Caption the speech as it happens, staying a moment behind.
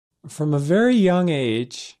from a very young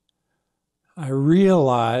age, I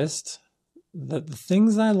realized that the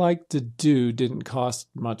things I liked to do didn't cost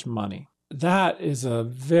much money. That is a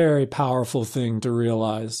very powerful thing to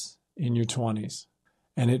realize in your 20s.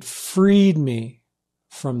 And it freed me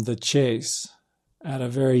from the chase at a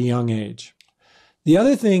very young age. The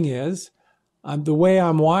other thing is, the way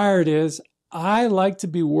I'm wired is, I like to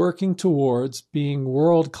be working towards being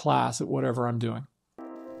world class at whatever I'm doing.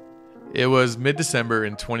 It was mid-December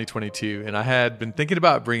in 2022, and I had been thinking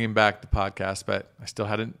about bringing back the podcast, but I still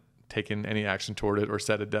hadn't taken any action toward it or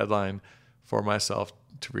set a deadline for myself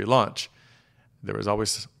to relaunch. There was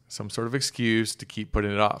always some sort of excuse to keep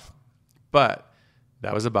putting it off, but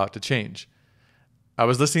that was about to change. I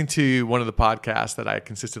was listening to one of the podcasts that I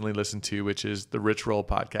consistently listen to, which is the Rich Roll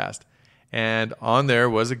podcast, and on there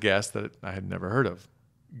was a guest that I had never heard of,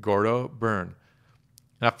 Gordo Byrn.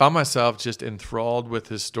 And I found myself just enthralled with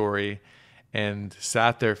his story and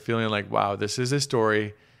sat there feeling like, wow, this is a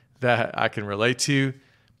story that I can relate to.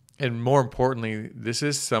 And more importantly, this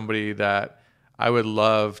is somebody that I would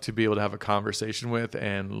love to be able to have a conversation with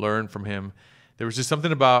and learn from him. There was just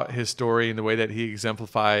something about his story and the way that he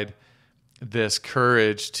exemplified this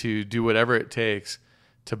courage to do whatever it takes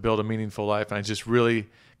to build a meaningful life. And I just really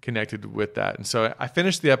connected with that. And so I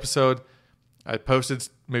finished the episode. I posted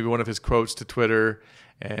maybe one of his quotes to Twitter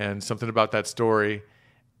and something about that story.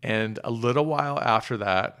 And a little while after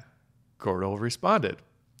that, Gordo responded.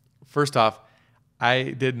 First off,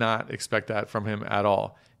 I did not expect that from him at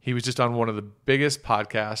all. He was just on one of the biggest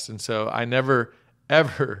podcasts, and so I never,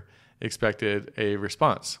 ever expected a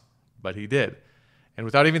response, but he did. And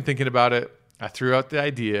without even thinking about it, I threw out the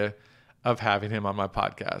idea of having him on my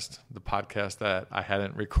podcast, the podcast that I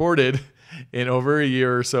hadn't recorded in over a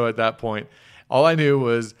year or so at that point. All I knew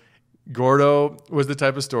was Gordo was the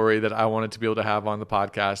type of story that I wanted to be able to have on the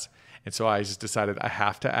podcast. And so I just decided I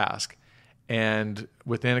have to ask. And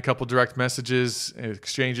within a couple direct messages and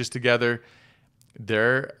exchanges together,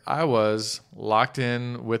 there I was locked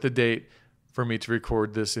in with a date for me to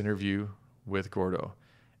record this interview with Gordo.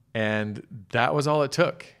 And that was all it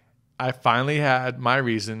took. I finally had my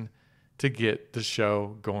reason to get the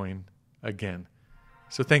show going again.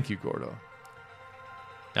 So thank you, Gordo.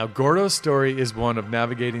 Now, Gordo's story is one of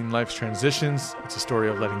navigating life's transitions. It's a story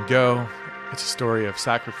of letting go. It's a story of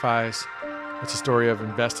sacrifice. It's a story of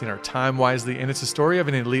investing our time wisely. And it's a story of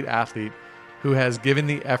an elite athlete who has given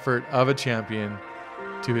the effort of a champion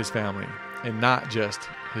to his family and not just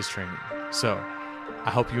his training. So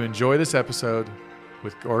I hope you enjoy this episode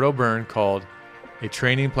with Gordo Byrn called A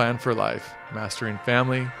Training Plan for Life, Mastering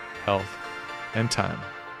Family, Health, and Time.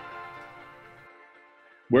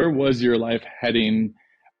 Where was your life heading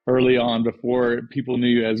early on before people knew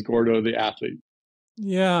you as Gordo the athlete?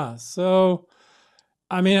 Yeah. So,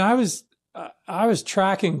 I mean, I was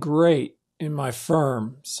tracking great in my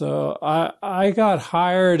firm. So I got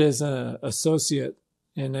hired as an associate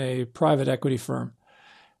in a private equity firm,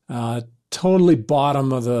 totally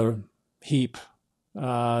bottom of the heap,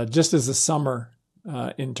 just as a summer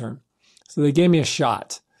intern. So they gave me a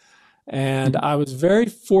shot. And I was very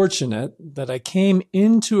fortunate that I came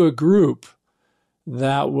into a group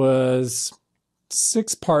that was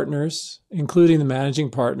 6 partners, including the managing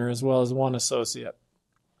partner, as well as 1 associate.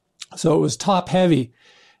 So it was top heavy.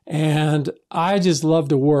 And I just loved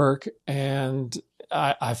to work. And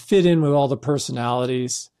I fit in with all the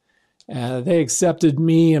personalities. They accepted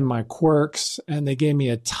me and my quirks, and they gave me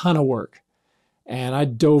a ton of work. And I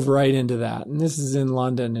dove right into that. And this is in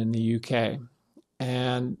London in the UK.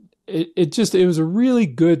 And it was a really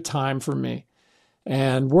good time for me.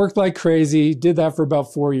 And worked like crazy, did that for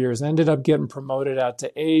about 4 years, ended up getting promoted out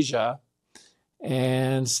to Asia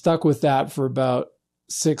and stuck with that for about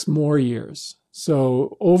 6 more years.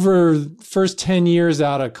 So over the first 10 years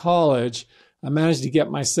out of college, I managed to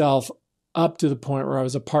get myself up to the point where I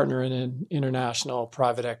was a partner in an international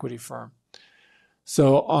private equity firm.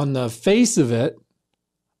 So on the face of it,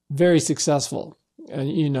 very successful. And,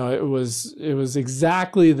 it was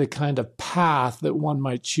exactly the kind of path that one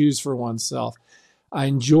might choose for oneself. I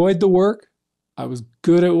enjoyed the work. I was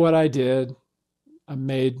good at what I did. I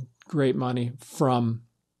made great money from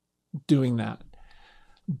doing that.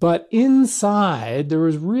 But inside, there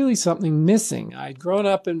was really something missing. I'd grown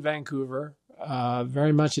up in Vancouver,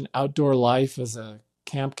 very much an outdoor life as a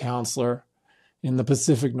camp counselor in the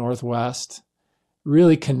Pacific Northwest,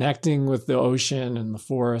 really connecting with the ocean and the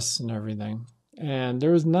forests and everything. And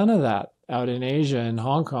there was none of that out in Asia and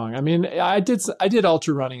Hong Kong. I mean, I did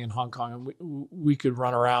ultra running in Hong Kong, and we could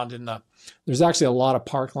run around there's actually a lot of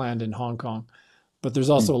parkland in Hong Kong, but there's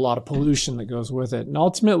also a lot of pollution that goes with it. And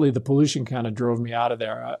ultimately the pollution kind of drove me out of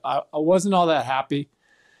there. I wasn't all that happy.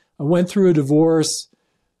 I went through a divorce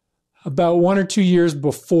about 1 or 2 years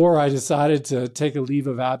before I decided to take a leave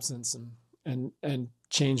of absence and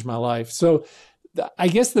change my life. So I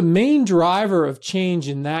guess the main driver of change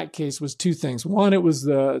in that case was two things. One, it was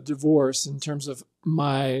the divorce in terms of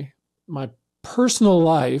my personal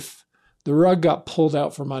life. The rug got pulled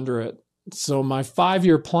out from under it. So my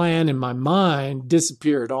 5-year plan in my mind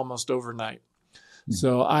disappeared almost overnight.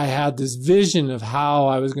 So I had this vision of how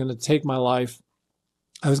I was going to take my life.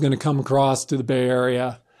 I was going to come across to the Bay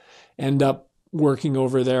Area, end up working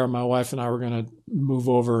over there. My wife and I were going to move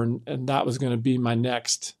over, and that was going to be my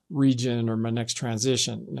next region or my next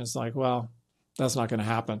transition. And it's like, well, that's not going to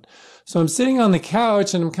happen. So I'm sitting on the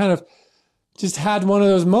couch and I'm kind of just had one of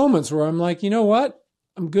those moments where I'm like, you know what?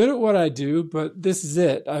 I'm good at what I do, but this is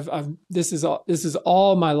it. This is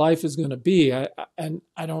all my life is going to be. And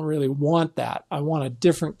I don't really want that. I want a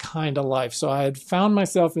different kind of life. So I had found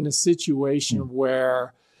myself in a situation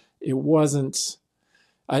where it wasn't,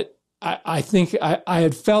 I think I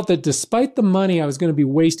had felt that despite the money, I was going to be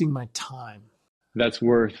wasting my time. That's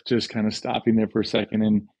worth just kind of stopping there for a second.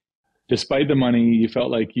 And despite the money, you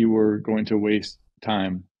felt like you were going to waste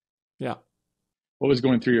time. Yeah. What was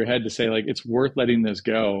going through your head to say, like, it's worth letting this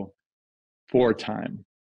go for time?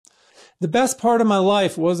 The best part of my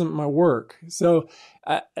life wasn't my work. So,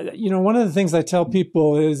 one of the things I tell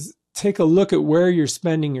people is take a look at where you're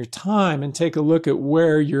spending your time and take a look at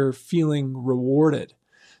where you're feeling rewarded.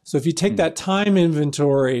 So if you take that time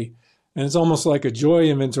inventory, and it's almost like a joy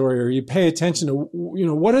inventory, or you pay attention to,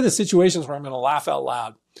 what are the situations where I'm going to laugh out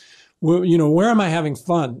loud? Where am I having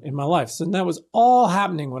fun in my life? So that was all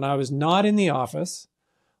happening when I was not in the office,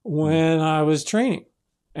 when I was training.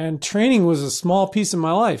 And training was a small piece of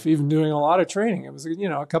my life, even doing a lot of training. It was,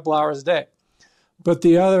 a couple hours a day. But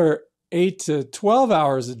the other 8 to 12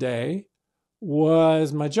 hours a day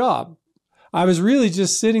was my job. I was really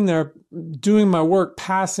just sitting there doing my work,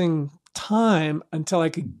 passing time until I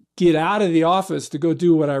could get out of the office to go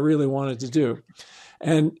do what I really wanted to do.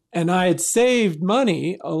 And I had saved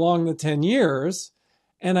money along the 10 years,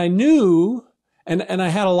 and I knew, and I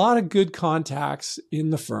had a lot of good contacts in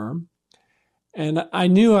the firm, and I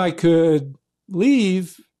knew I could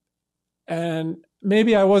leave, and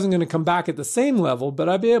maybe I wasn't going to come back at the same level, but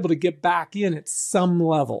I'd be able to get back in at some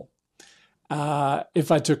level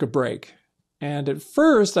if I took a break. And at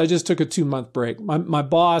first, I just took a 2-month break. My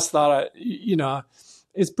boss thought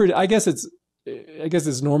it's pretty. I guess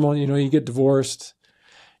it's normal. You get divorced,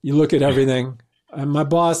 you look at everything. And my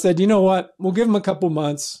boss said, you know what? We'll give him a couple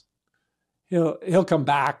months. He'll come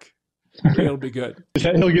back. It'll be good.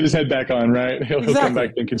 He'll get his head back on, right? He'll come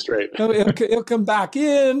back thinking straight. He'll come back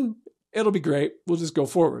in. It'll be great. We'll just go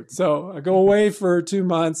forward. So I go away for 2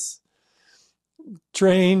 months,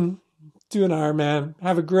 train, do an Ironman,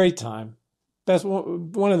 have a great time.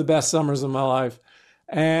 One of the best summers of my life.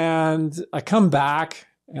 And I come back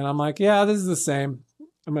and I'm like, yeah, this is the same.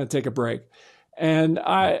 I'm going to take a break. And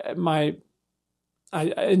I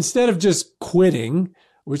instead of just quitting,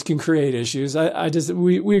 which can create issues,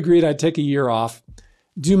 we agreed I'd take a year off,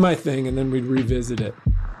 do my thing, and then we'd revisit it.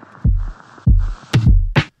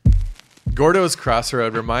 Gordo's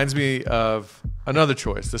crossroad reminds me of another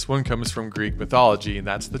choice. This one comes from Greek mythology, and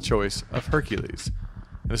that's the choice of Hercules.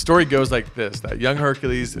 And the story goes like this, that young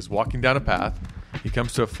Hercules is walking down a path. He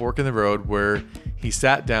comes to a fork in the road where he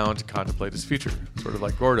sat down to contemplate his future, sort of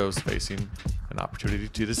like Gordo's facing an opportunity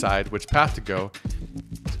to decide which path to go.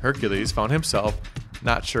 Hercules found himself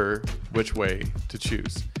not sure which way to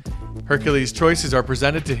choose. Hercules' choices are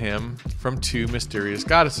presented to him from 2 mysterious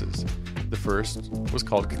goddesses. The first was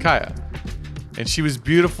called Cacaia, and she was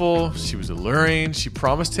beautiful, she was alluring, she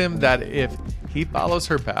promised him that if he follows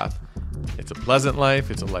her path, it's a pleasant life,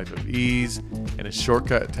 it's a life of ease, and a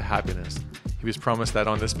shortcut to happiness. He was promised that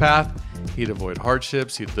on this path, he'd avoid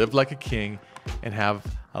hardships, he'd live like a king, and have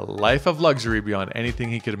a life of luxury beyond anything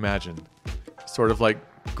he could imagine. Sort of like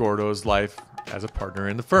Gordo's life as a partner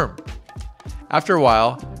in the firm. After a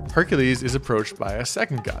while, Hercules is approached by a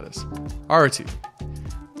second goddess, Arete.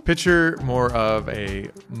 Picture more of a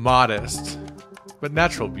modest but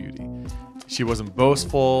natural beauty. She wasn't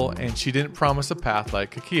boastful, and she didn't promise a path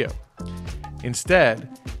like Cacaia.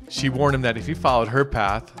 Instead, she warned him that if he followed her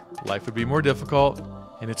path, life would be more difficult,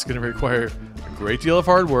 and it's going to require a great deal of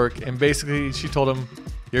hard work, and basically she told him,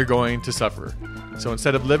 you're going to suffer. So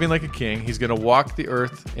instead of living like a king, he's going to walk the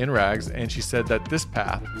earth in rags, and she said that this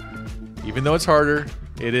path, even though it's harder,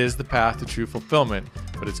 it is the path to true fulfillment,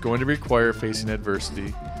 but it's going to require facing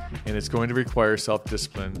adversity, and it's going to require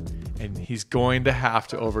self-discipline, and he's going to have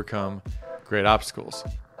to overcome great obstacles.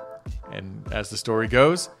 And as the story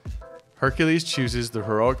goes, Hercules chooses the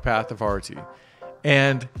heroic path of Arete,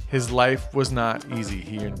 And his life was not easy.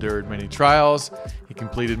 He endured many trials, he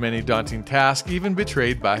completed many daunting tasks, even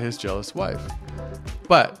betrayed by his jealous wife.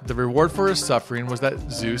 But the reward for his suffering was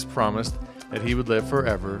that Zeus promised that he would live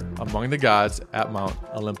forever among the gods at Mount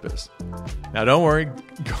Olympus. Now don't worry,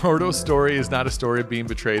 Gordo's story is not a story of being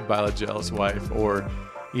betrayed by a jealous wife or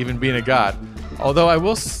even being a god. Although I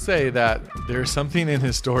will say that there's something in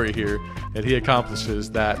his story here that he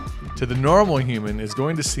accomplishes that to the normal human is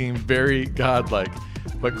going to seem very godlike.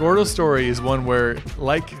 But Gordo's story is one where,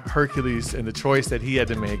 like Hercules and the choice that he had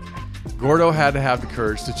to make, Gordo had to have the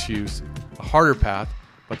courage to choose a harder path,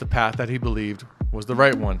 but the path that he believed was the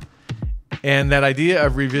right one. And that idea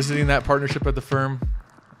of revisiting that partnership at the firm,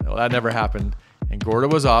 well, that never happened. And Gordo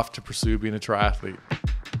was off to pursue being a triathlete.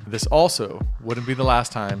 This also wouldn't be the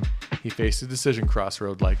last time he faced a decision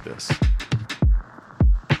crossroad like this.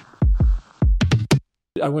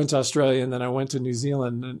 I went to Australia and then I went to New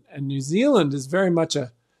Zealand. And New Zealand is very much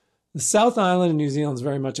the South Island of New Zealand is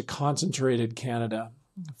very much a concentrated Canada.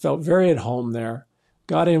 Felt very at home there.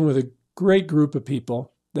 Got in with a great group of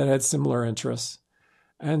people that had similar interests.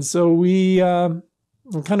 And so we kind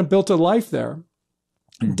of built a life there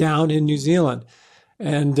down in New Zealand.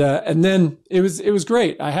 And then it was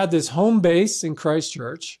great. I had this home base in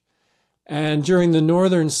Christchurch. And during the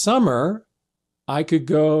northern summer, I could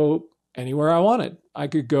go anywhere I wanted. I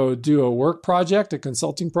could go do a work project, a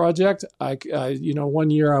consulting project. One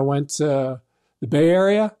year I went to the Bay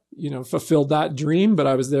Area, fulfilled that dream, but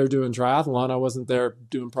I was there doing triathlon. I wasn't there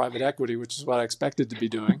doing private equity, which is what I expected to be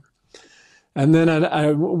doing. And then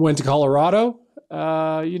I went to Colorado,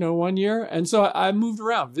 1 year. And so I moved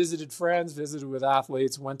around, visited friends, visited with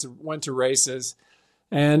athletes, went to races.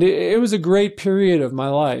 And it was a great period of my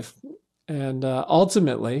life. And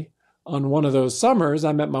ultimately, on one of those summers,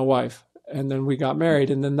 I met my wife. And then we got married.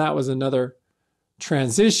 And then that was another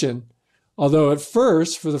transition. Although at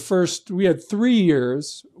first, we had 3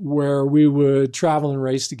 years where we would travel and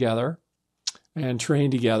race together and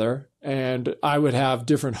train together. And I would have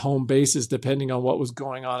different home bases depending on what was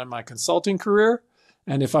going on in my consulting career.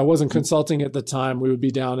 And if I wasn't consulting at the time, we would be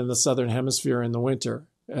down in the Southern Hemisphere in the winter,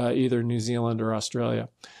 either New Zealand or Australia.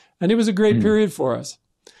 And it was a great period for us.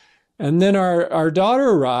 And then our daughter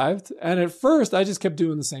arrived. And at first, I just kept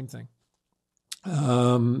doing the same thing.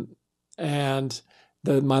 And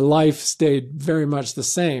my life stayed very much the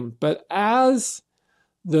same. But as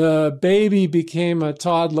the baby became a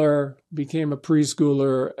toddler, became a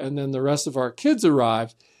preschooler, and then the rest of our kids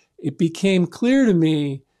arrived, it became clear to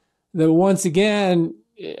me that once again,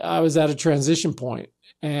 I was at a transition point.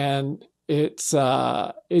 And it's,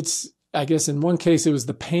 I guess in one case, it was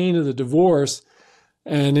the pain of the divorce.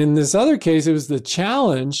 And in this other case, it was the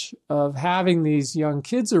challenge of having these young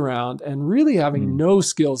kids around and really having no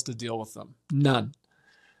skills to deal with them. None.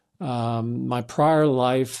 My prior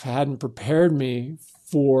life hadn't prepared me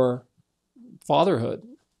for fatherhood,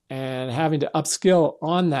 and having to upskill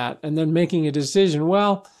on that and then making a decision.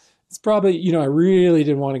 Well, it's probably, I really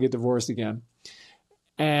didn't want to get divorced again.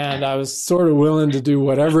 And I was sort of willing to do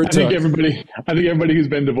whatever it took. I think everybody who's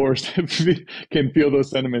been divorced can feel those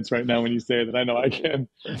sentiments right now when you say that. I know I can.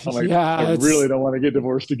 I'm like, I really don't want to get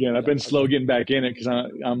divorced again. I've been slow getting back in it because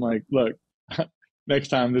I'm like, look, next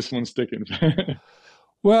time this one's sticking.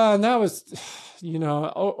 Well, and that was,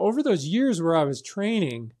 over those years where I was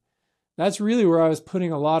training, that's really where I was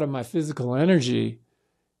putting a lot of my physical energy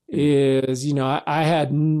is, I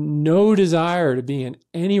had no desire to be in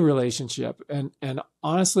any relationship. And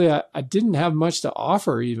honestly, I didn't have much to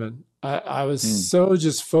offer even. I was so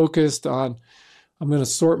just focused on, I'm going to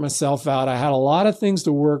sort myself out. I had a lot of things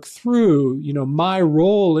to work through, my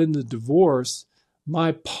role in the divorce,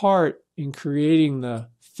 my part in creating the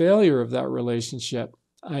failure of that relationship.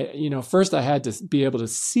 First I had to be able to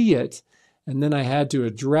see it, and then I had to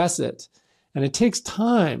address it. And it takes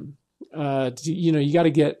time. You got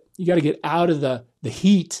to get out of the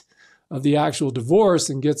heat of the actual divorce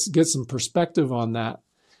and get some perspective on that.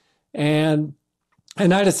 And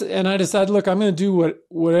I decided, look, I'm going to do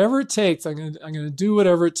whatever it takes. I'm going to do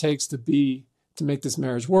whatever it takes to make this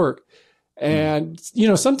marriage work. And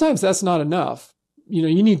sometimes that's not enough.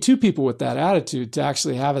 You need two people with that attitude to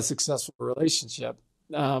actually have a successful relationship.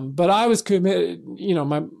 But I was committed.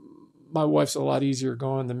 My wife's a lot easier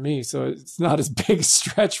going than me, so it's not as big a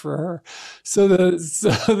stretch for her.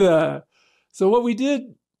 So what we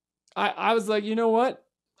did, I was like, you know what,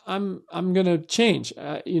 I'm gonna change.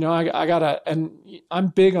 I gotta, and I'm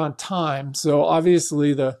big on time. So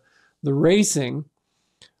obviously the racing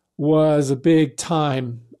was a big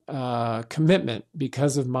time commitment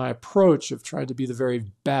because of my approach of trying to be the very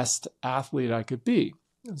best athlete I could be.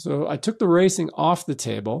 So I took the racing off the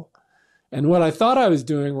table. And what I thought I was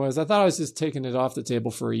doing was I thought I was just taking it off the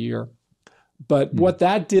table for a year. But what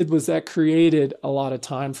that did was that created a lot of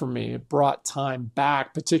time for me. It brought time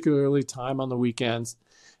back, particularly time on the weekends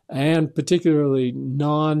and particularly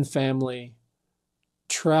non-family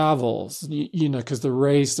travels, because the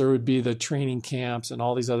race, there would be the training camps and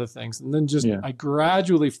all these other things. And then I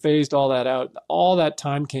gradually phased all that out. All that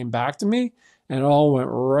time came back to me and it all went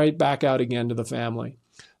right back out again to the family.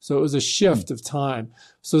 So it was a shift of time.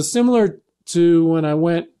 So similar to when I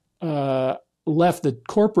left the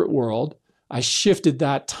corporate world, I shifted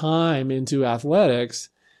that time into athletics.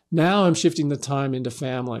 Now I'm shifting the time into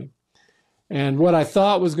family. And what I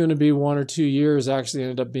thought was going to be 1 or 2 years actually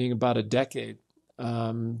ended up being about a decade.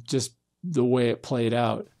 Just the way it played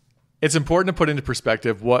out. It's important to put into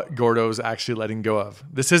perspective what Gordo's actually letting go of.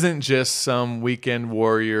 This isn't just some weekend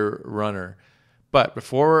warrior runner. But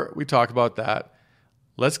before we talk about that,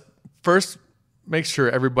 let's first make sure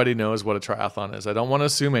everybody knows what a triathlon is. I don't want to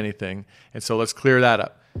assume anything, and so let's clear that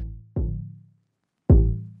up.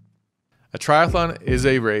 A triathlon is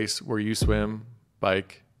a race where you swim,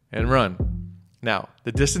 bike, and run. Now,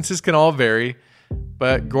 the distances can all vary,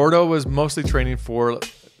 but Gordo was mostly training for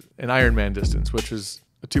an Ironman distance, which is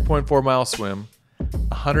a 2.4 mile swim,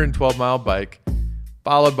 112 mile bike,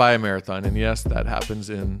 followed by a marathon. And yes, that happens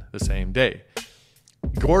in the same day.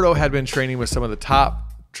 Gordo had been training with some of the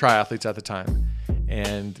top triathletes at the time,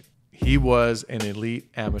 and he was an elite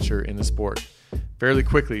amateur in the sport. Fairly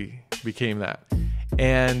quickly became that.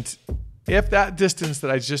 And if that distance that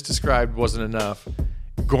I just described wasn't enough,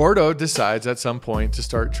 Gordo decides at some point to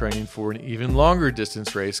start training for an even longer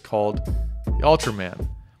distance race called the Ultraman.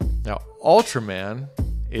 Now, Ultraman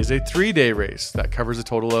is a 3-day race that covers a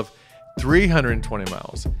total of 320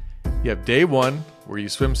 miles. You have day 1 where you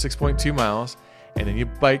swim 6.2 miles and then you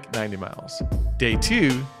bike 90 miles. Day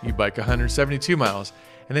 2, you bike 172 miles.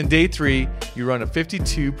 And then day 3, you run a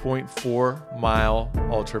 52.4 mile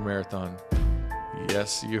ultra marathon.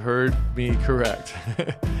 Yes, you heard me correct.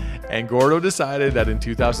 And Gordo decided that in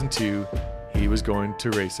 2002, he was going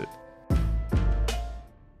to race it.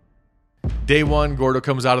 Day 1, Gordo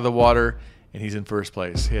comes out of the water and he's in first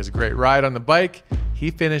place. He has a great ride on the bike.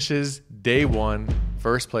 He finishes day 1,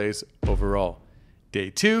 first place overall.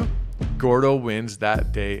 Day 2, Gordo wins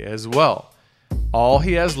that day as well. All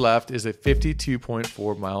he has left is a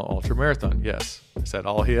 52.4 mile ultra marathon. Yes, I said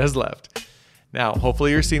all he has left. Now,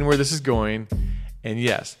 hopefully you're seeing where this is going. And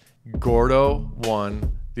yes, Gordo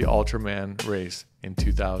won the Ultraman race in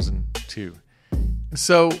 2002.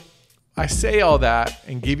 So I say all that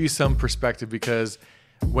and give you some perspective because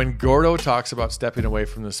when Gordo talks about stepping away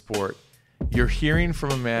from the sport, you're hearing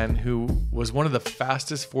from a man who was one of the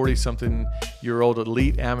fastest 40-something-year-old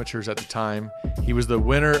elite amateurs at the time. He was the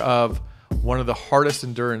winner of one of the hardest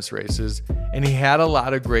endurance races, and he had a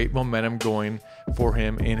lot of great momentum going for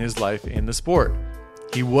him in his life in the sport.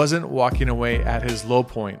 He wasn't walking away at his low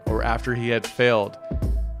point or after he had failed.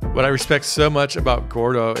 What I respect so much about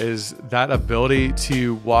Gordo is that ability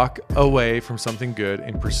to walk away from something good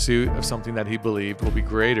in pursuit of something that he believed will be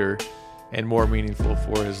greater and more meaningful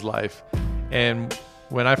for his life. And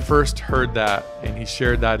when I first heard that and he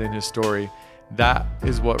shared that in his story, that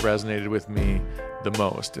is what resonated with me the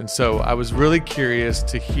most. And so I was really curious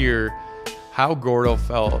to hear how Gordo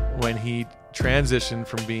felt when he transitioned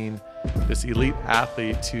from being this elite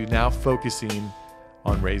athlete to now focusing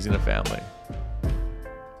on raising a family.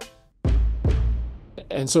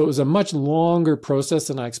 And so it was a much longer process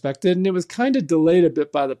than I expected. And it was kind of delayed a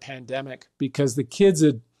bit by the pandemic because the kids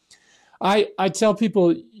had, I tell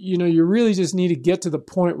people, you really just need to get to the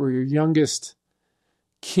point where your youngest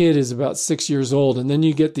kid is about 6 years old. And then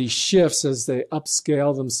you get these shifts as they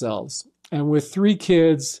upscale themselves. And with 3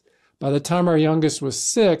 kids, by the time our youngest was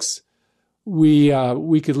 6, we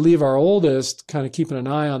could leave our oldest kind of keeping an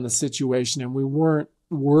eye on the situation, and we weren't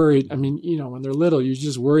worried. I mean, when they're little, you're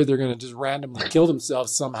just worried they're going to just randomly kill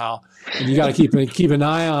themselves somehow, and you got to keep an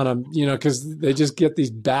eye on them, because they just get these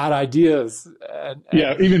bad ideas. And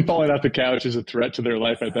even falling off the couch is a threat to their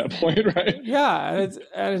life at that point, right? Yeah,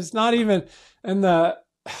 it's not even,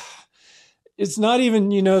 it's not even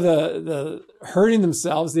the hurting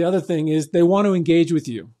themselves. The other thing is they want to engage with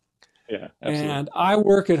you. Yeah, absolutely. And I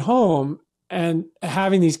work at home, and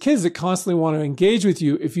having these kids that constantly want to engage with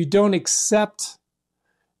you, if you don't accept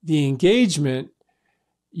the engagement,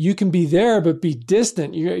 you can be there but be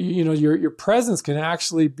distant. Your presence can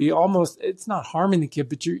actually be almost, it's not harming the kid,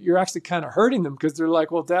 but you're actually kind of hurting them because they're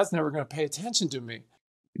like, well, Dad's never going to pay attention to me.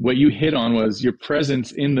 What you hit on was your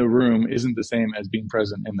presence in the room isn't the same as being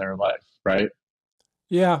present in their life, right?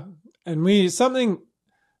 Yeah. And something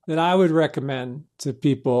that I would recommend to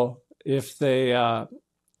people if they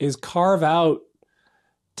is carve out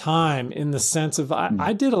time in the sense of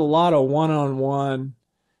I did a lot of one-on-one.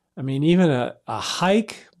 I mean, even a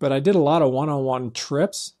hike, but I did a lot of one-on-one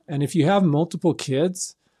trips. And if you have multiple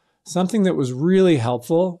kids, something that was really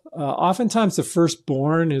helpful, oftentimes the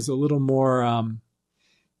firstborn is a little more, I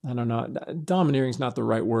don't know, domineering is not the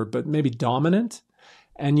right word, but maybe dominant.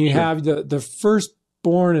 And you have the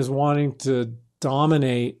firstborn is wanting to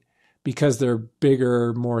dominate because they're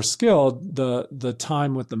bigger, more skilled, the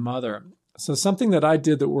time with the mother. So something that I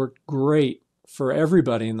did that worked great for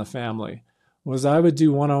everybody in the family was I would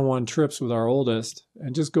do one-on-one trips with our oldest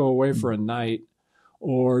and just go away for a night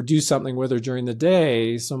or do something with her during the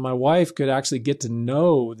day so my wife could actually get to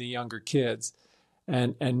know the younger kids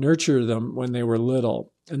and nurture them when they were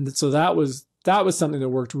little. And so that was something that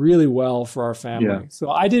worked really well for our family. Yeah. So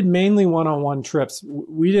I did mainly one-on-one trips.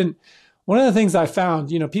 One of the things I found,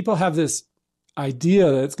 people have this idea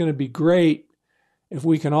that it's going to be great if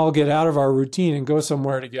we can all get out of our routine and go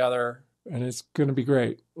somewhere together and it's going to be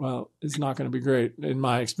great. Well, it's not going to be great in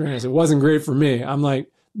my experience. It wasn't great for me. I'm like,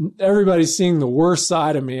 everybody's seeing the worst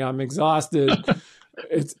side of me. I'm exhausted.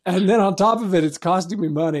 And then on top of it, it's costing me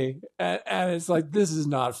money. And it's like, this is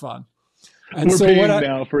not fun. And we're paying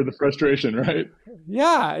now for the frustration, right?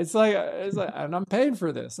 Yeah. It's like, and I'm paying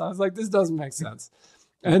for this. I was like, this doesn't make sense.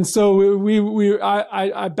 And so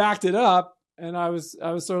I backed it up. And I was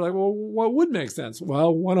sort of like, well, what would make sense?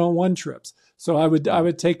 Well, one-on-one trips. So I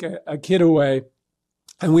would take a kid away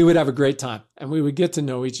and we would have a great time and we would get to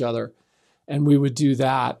know each other and we would do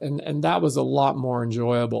that. And that was a lot more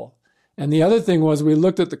enjoyable. And the other thing was we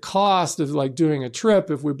looked at the cost of like doing a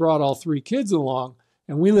trip. If we brought all 3 kids along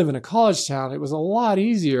and we live in a college town, it was a lot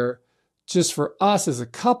easier just for us as a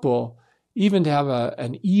couple, even to have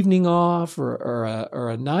an evening off or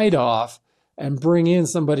a night off and bring in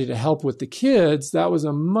somebody to help with the kids. That was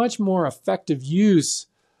a much more effective use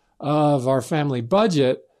of our family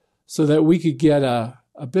budget so that we could get a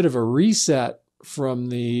bit of a reset from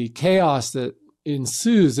the chaos that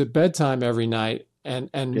ensues at bedtime every night.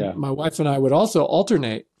 And my wife and I would also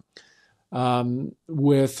alternate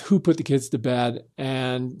with who put the kids to bed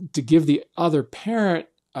and to give the other parent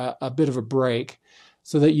a bit of a break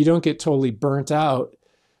so that you don't get totally burnt out.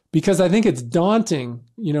 Because I think it's daunting,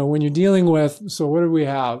 when you're dealing with, so what did we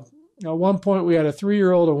have? At one point we had a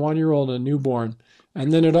 3-year-old, a 1-year-old, and a newborn,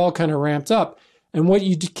 and then it all kind of ramped up. And what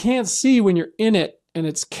you can't see when you're in it and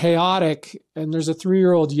it's chaotic and there's a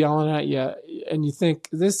 3-year-old yelling at you and you think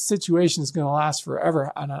this situation is going to last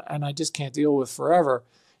forever and I just can't deal with forever.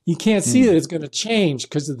 You can't see that it's going to change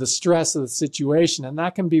because of the stress of the situation. And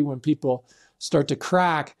that can be when people start to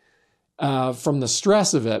crack from the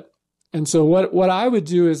stress of it. And so what I would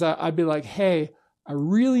do is I'd be like, hey, I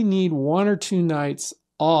really need 1 or 2 nights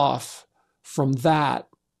off from that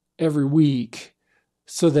every week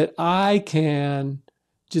so that I can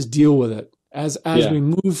just deal with it as we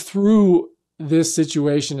move through this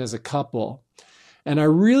situation as a couple. And I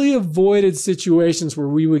really avoided situations where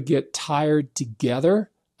we would get tired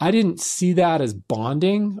together. I didn't see that as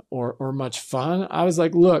bonding or much fun. I was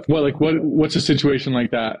like, look. Well, like what's a situation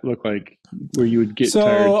like that look like where you would get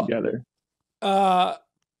tired together?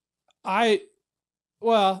 I'd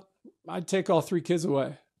take all 3 kids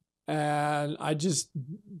away and I just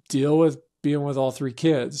deal with being with all 3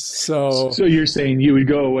 kids. So you're saying you would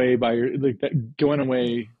go away going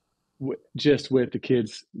away just with the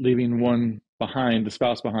kids, leaving one behind, the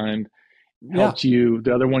spouse behind, helped you,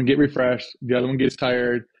 the other one get refreshed, the other one gets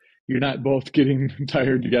tired. You're not both getting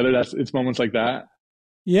tired together. It's moments like that.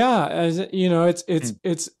 Yeah. As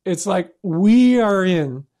it's like we are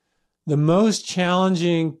in the most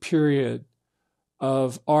challenging period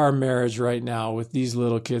of our marriage right now with these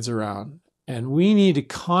little kids around. And we need to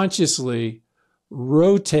consciously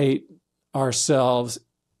rotate ourselves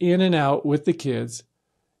in and out with the kids,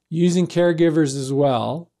 using caregivers as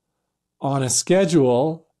well, on a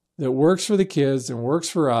schedule that works for the kids and works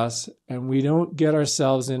for us. And we don't get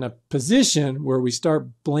ourselves in a position where we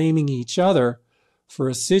start blaming each other for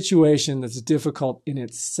a situation that's difficult in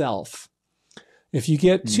itself. If you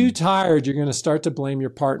get too tired, you're going to start to blame your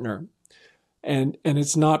partner. And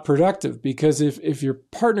it's not productive because if your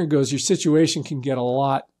partner goes, your situation can get a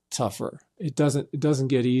lot tougher. It doesn't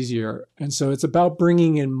get easier. And so it's about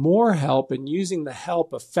bringing in more help and using the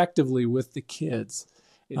help effectively with the kids.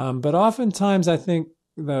 But oftentimes I think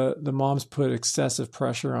the moms put excessive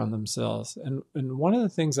pressure on themselves. And one of the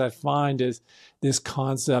things I find is this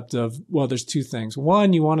concept of, well, there's 2 things.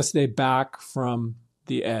 One, you want to stay back from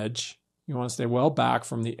the edge. You want to stay well back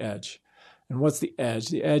from the edge. And what's the edge?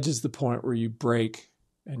 The edge is the point where you break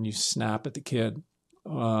and you snap at the kid.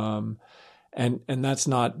 And that's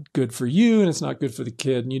not good for you, and it's not good for the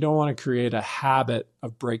kid. And you don't want to create a habit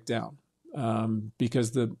of breakdown,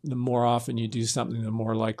 because the more often you do something, the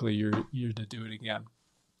more likely you're to do it again.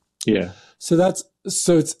 Yeah. So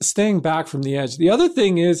it's staying back from the edge. The other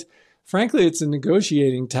thing is, frankly, it's a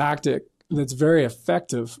negotiating tactic that's very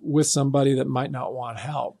effective with somebody that might not want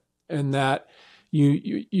help. And that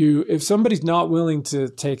you if somebody's not willing to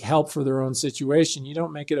take help for their own situation, you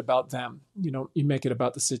don't make it about them. You make it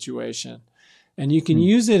about the situation. And you can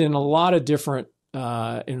use it in a lot of different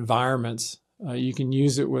environments. You can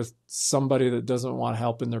use it with somebody that doesn't want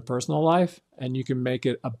help in their personal life, and you can make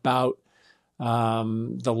it about a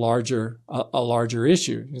larger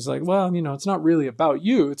issue. It's like, well, it's not really about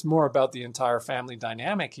you. It's more about the entire family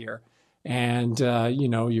dynamic here, and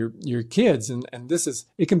your kids. And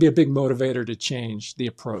it can be a big motivator to change the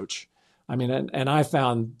approach. I mean, and I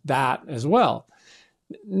found that as well.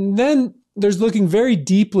 And then there's looking very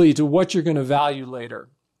deeply to what you're going to value later.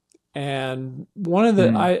 And one of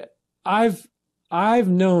the I've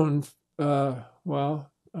known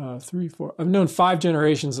I've known 5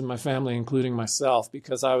 generations of my family, including myself,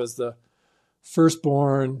 because I was the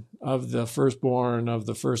firstborn of the firstborn of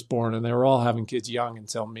the firstborn, and they were all having kids young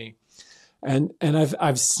until me. And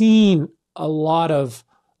I've seen a lot of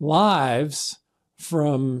lives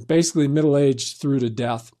from basically middle age through to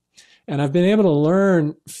death. And I've been able to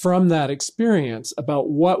learn from that experience about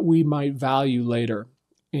what we might value later.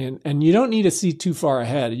 And you don't need to see too far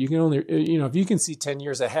ahead. You can only, if you can see 10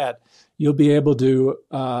 years ahead, you'll be able to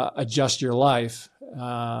adjust your life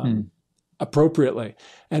appropriately.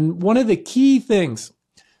 And one of the key things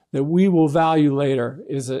that we will value later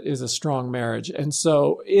is a strong marriage. And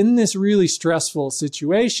so in this really stressful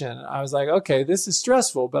situation, I was like, okay, this is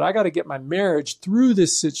stressful, but I got to get my marriage through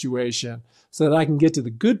this situation so that I can get to the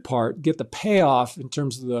good part, get the payoff in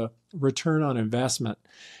terms of the return on investment.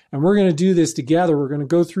 And we're going to do this together. We're going to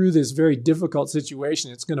go through this very difficult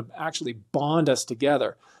situation. It's going to actually bond us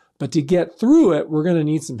together. But to get through it, we're going to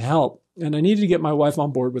need some help. And I needed to get my wife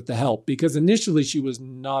on board with the help, because initially she was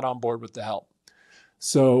not on board with the help.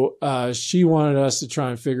 So she wanted us to try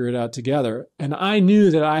and figure it out together. And I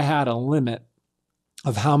knew that I had a limit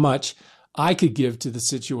of how much I could give to the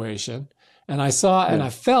situation. And I saw and I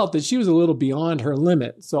felt that she was a little beyond her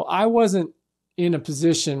limit. So I wasn't in a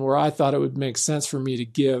position where I thought it would make sense for me to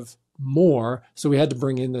give more. So we had to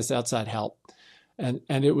bring in this outside help. And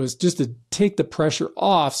it was just to take the pressure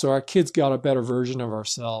off so our kids got a better version of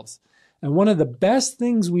ourselves. And one of the best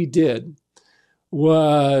things we did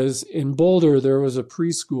was in Boulder, there was a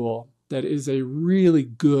preschool that is a really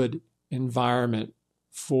good environment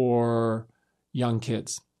for young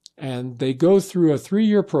kids. And they go through a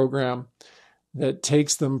 3-year program that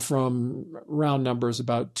takes them from round numbers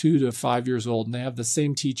about 2 to 5 years old. And they have the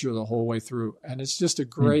same teacher the whole way through. And it's just a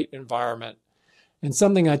great environment. And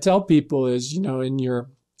something I tell people is, in your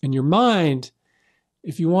mind,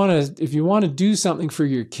 if you want to do something for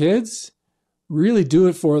your kids, really do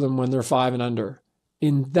it for them when they're 5 and under.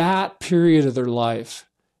 In that period of their life,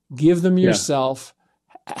 give them yourself,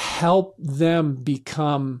 help them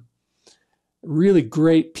become really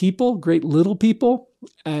great people, great little people.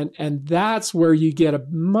 And that's where you get a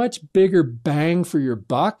much bigger bang for your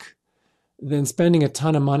buck than spending a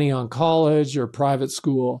ton of money on college or private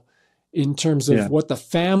school, in terms of what the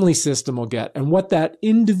family system will get and what that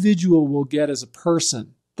individual will get as a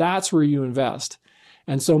person. That's where you invest.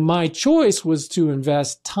 And so my choice was to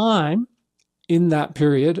invest time in that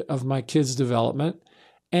period of my kids' development,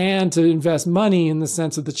 and to invest money in the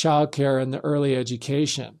sense of the childcare and the early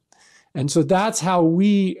education. And so that's how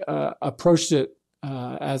we approached it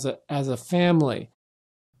as a family.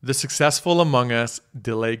 The successful among us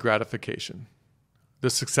delay gratification. The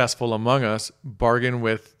successful among us bargain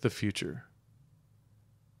with the future.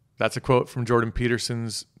 That's a quote from Jordan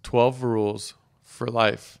Peterson's 12 Rules for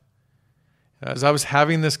Life. As I was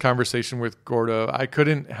having this conversation with Gordo, I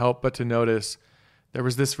couldn't help but to notice there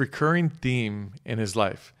was this recurring theme in his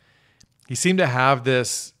life. He seemed to have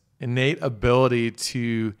this innate ability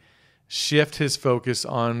to shift his focus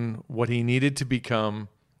on what he needed to become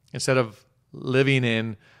instead of living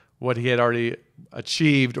in what he had already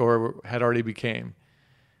achieved or had already became.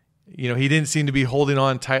 He didn't seem to be holding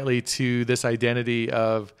on tightly to this identity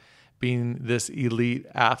of being this elite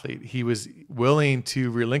athlete. He was willing to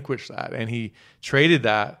relinquish that, and he traded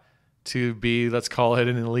that to be, let's call it,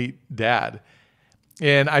 an elite dad.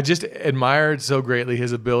 And I just admired so greatly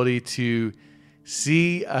his ability to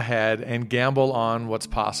see ahead and gamble on what's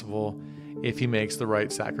possible if he makes the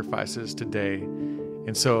right sacrifices today.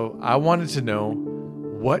 And so I wanted to know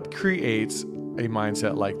what creates a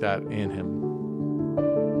mindset like that in him.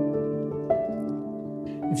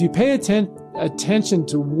 if you pay attention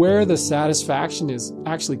to where the satisfaction is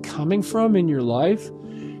actually coming from in your life,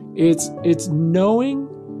 it's knowing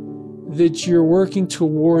that you're working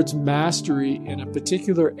towards mastery in a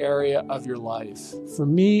particular area of your life. For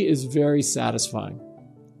me, is very satisfying.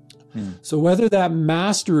 So whether that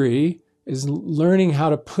mastery is learning how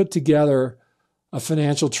to put together a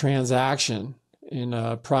financial transaction in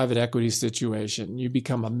a private equity situation, you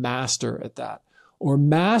become a master at that. Or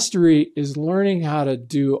mastery is learning how to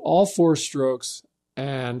do all 4 strokes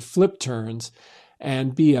and flip turns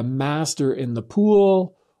and be a master in the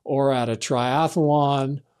pool or at a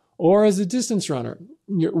triathlon or as a distance runner.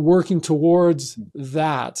 You're working towards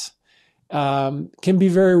that can be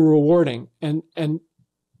very rewarding. And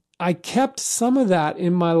I kept some of that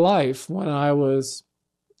in my life when I was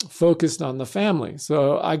focused on the family.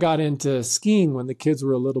 So I got into skiing when the kids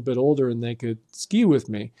were a little bit older and they could ski with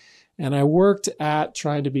me. And I worked at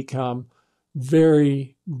trying to become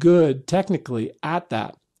very good technically at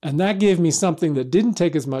that. And that gave me something that didn't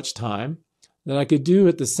take as much time, that I could do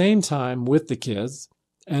at the same time with the kids.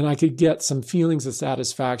 And I could get some feelings of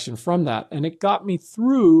satisfaction from that. And it got me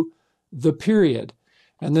through the period.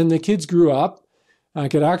 And then the kids grew up. I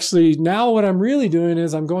could actually, now what I'm really doing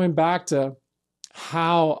is I'm going back to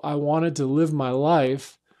how I wanted to live my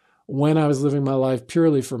life when I was living my life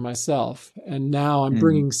purely for myself. And now I'm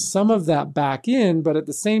bringing some of that back in, but at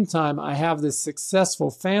the same time, I have this successful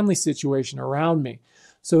family situation around me.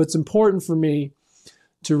 So it's important for me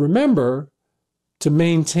to remember to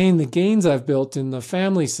maintain the gains I've built in the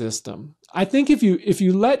family system. I think if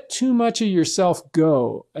you let too much of yourself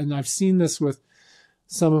go, and I've seen this with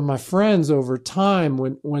some of my friends over time,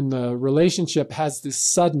 when the relationship has this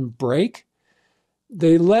sudden break,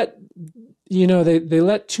 they let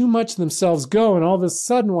too much themselves go, and all of a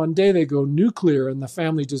sudden one day they go nuclear and the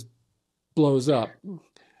family just blows up.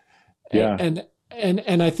 Yeah.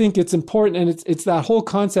 And I think it's important, and it's that whole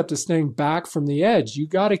concept of staying back from the edge. You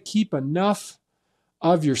got to keep enough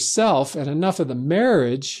of yourself and enough of the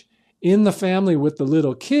marriage in the family with the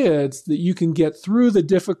little kids that you can get through the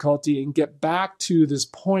difficulty and get back to this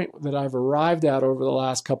point that I've arrived at over the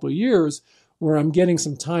last couple of years where I'm getting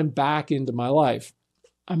some time back into my life.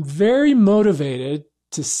 I'm very motivated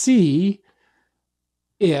to see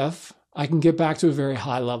if I can get back to a very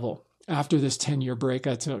high level after this 10-year break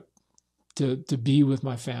I took to be with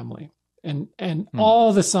my family. And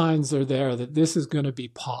all the signs are there that this is going to be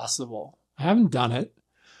possible. I haven't done it,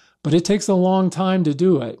 but it takes a long time to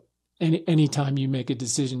do it. Anytime you make a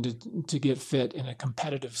decision to get fit in a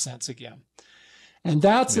competitive sense again. And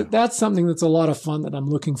that's something that's a lot of fun that I'm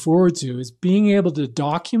looking forward to, is being able to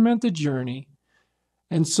document the journey.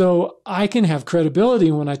 And so I can have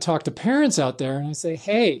credibility when I talk to parents out there and I say,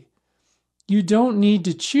 hey, you don't need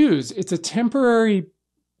to choose. It's a temporary,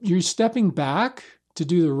 you're stepping back to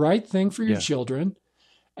do the right thing for your children,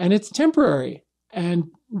 and it's temporary. And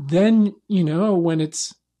then,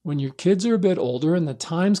 when your kids are a bit older and the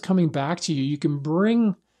time's coming back to you, you can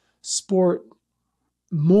bring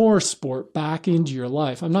more sport back into your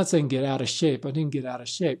life. I'm not saying get out of shape. I didn't get out of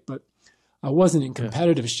shape, but I wasn't in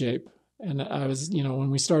competitive shape. And I was, when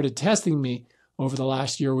we started testing me over the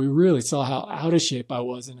last year, we really saw how out of shape I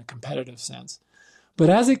was in a competitive sense. But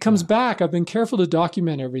as it comes back, I've been careful to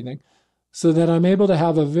document everything so that I'm able to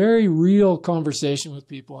have a very real conversation with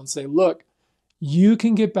people and say, look, you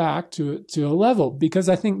can get back to a level, because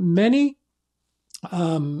I think many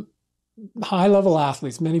high-level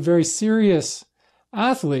athletes, many very serious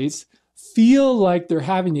athletes, feel like they're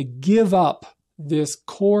having to give up this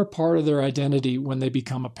core part of their identity when they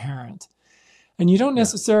become a parent. And you don't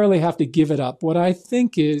necessarily have to give it up. What I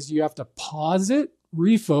think is you have to pause it,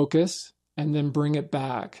 refocus, and then bring it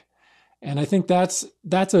back. And I think that's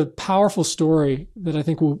a powerful story that I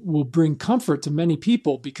think will bring comfort to many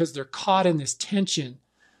people, because they're caught in this tension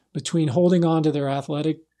between holding on to their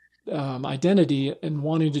athletic identity and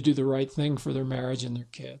wanting to do the right thing for their marriage and their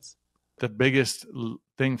kids. The biggest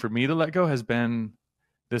thing for me to let go has been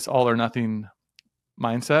this all or nothing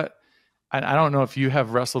mindset. I don't know if you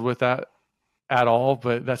have wrestled with that at all,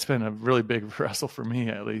 but that's been a really big wrestle for me,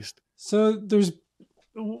 at least. So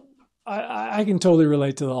I can totally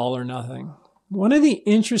relate to the all or nothing. One of the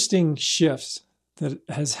interesting shifts that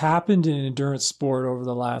has happened in endurance sport over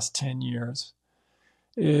the last 10 years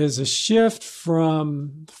is a shift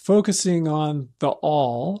from focusing on the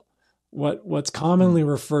all, what's commonly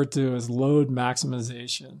referred to as load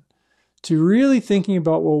maximization, to really thinking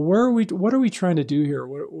about, well, what are we trying to do here?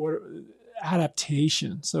 What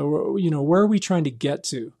adaptation? So, where are we trying to get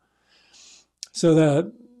to? So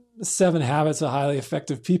the 7 Habits of Highly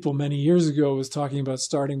Effective People many years ago was talking about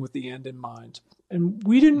starting with the end in mind. And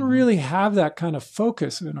we didn't really have that kind of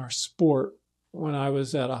focus in our sport when I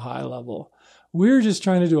was at a high level. We were just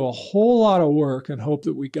trying to do a whole lot of work and hope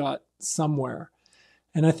that we got somewhere.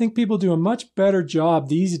 And I think people do a much better job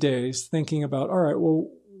these days thinking about, all right, well,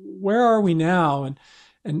 where are we now?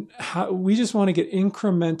 And how we just want to get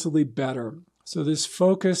incrementally better. So this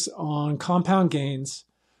focus on compound gains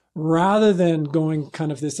rather than going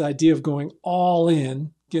kind of this idea of going all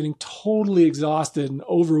in, getting totally exhausted and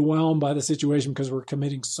overwhelmed by the situation because we're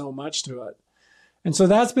committing so much to it. And so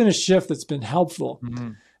that's been a shift that's been helpful.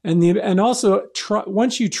 And also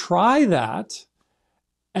once you try that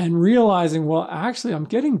and realizing, well, actually I'm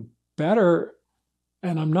getting better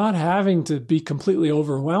and I'm not having to be completely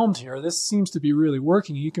overwhelmed here. This seems to be really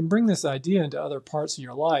working. You can bring this idea into other parts of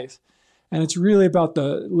your life. And it's really about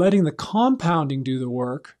letting the compounding do the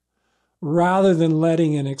work rather than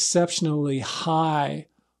letting an exceptionally high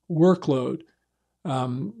workload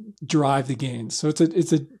drive the gains. So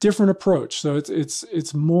it's a different approach. So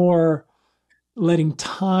it's more letting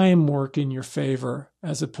time work in your favor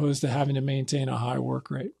as opposed to having to maintain a high work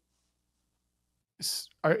rate.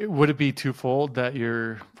 Would it be twofold that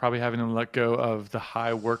you're probably having to let go of the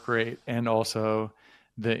high work rate and also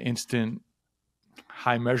the instant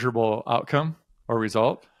high measurable outcome or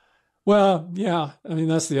result? Well, yeah. I mean,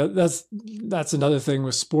 that's another thing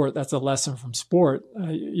with sport. That's a lesson from sport.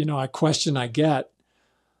 A question I get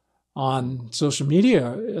on social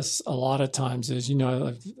media a lot of times is,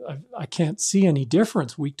 I can't see any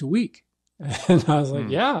difference week to week. And I was like,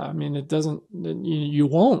 yeah, I mean, it doesn't, you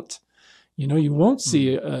won't. You won't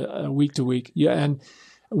see a week to week. Yeah, and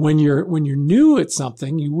when you're new at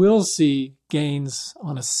something, you will see gains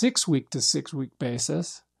on a 6 week to 6 week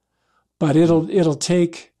basis, but it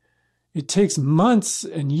takes months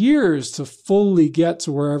and years to fully get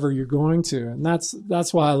to wherever you're going to, and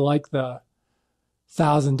that's why I like the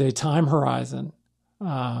 1,000-day time horizon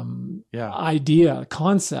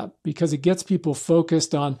concept, because it gets people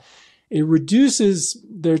focused on. It reduces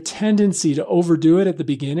their tendency to overdo it at the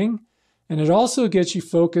beginning. And it also gets you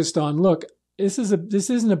focused on, look, this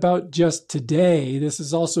isn't about just today. This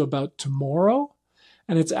is also about tomorrow.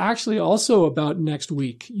 And it's actually also about next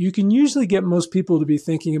week. You can usually get most people to be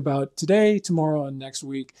thinking about today, tomorrow, and next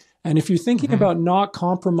week. And if you're thinking about not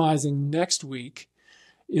compromising next week,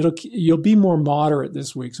 you'll be more moderate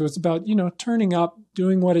this week. So it's about, turning up,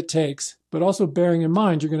 doing what it takes, but also bearing in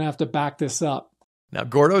mind, you're going to have to back this up. Now,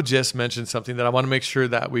 Gordo just mentioned something that I want to make sure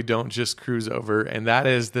that we don't just cruise over, and that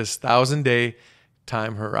is this 1,000-day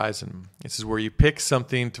time horizon. This is where you pick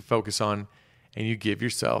something to focus on, and you give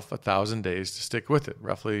yourself 1,000 days to stick with it,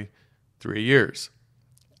 roughly 3 years.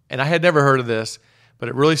 And I had never heard of this, but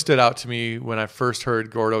it really stood out to me when I first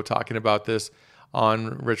heard Gordo talking about this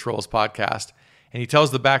on Rich Roll's podcast. And he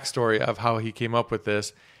tells the backstory of how he came up with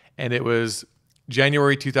this. And it was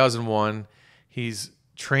January 2001. He's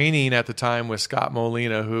training at the time with Scott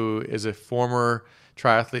Molina, who is a former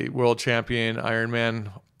triathlete, world champion,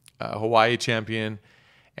 Ironman, Hawaii champion.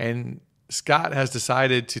 And Scott has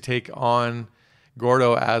decided to take on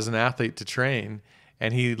Gordo as an athlete to train.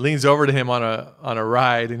 And he leans over to him on a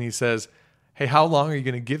ride and he says, "Hey, how long are you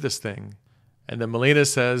going to give this thing?" And then Molina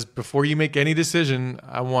says, "Before you make any decision,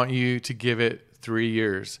 I want you to give it 3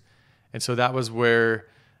 years." And so that was where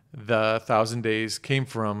the 1,000 days came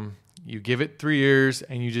from. You give it 3 years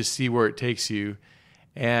and you just see where it takes you.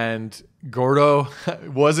 And Gordo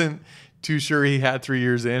wasn't too sure he had 3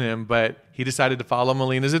 years in him, but he decided to follow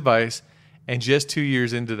Molina's advice. And just 2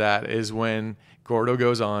 years into that is when Gordo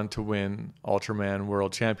goes on to win Ultraman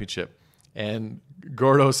World Championship. And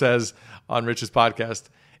Gordo says on Rich's podcast,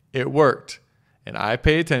 "It worked. And I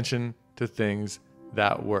pay attention to things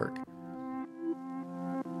that work."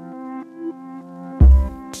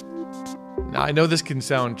 Now, I know this can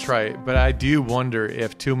sound trite, but I do wonder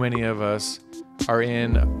if too many of us are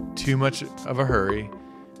in too much of a hurry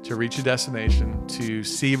to reach a destination, to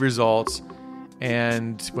see results.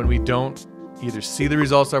 And when we don't either see the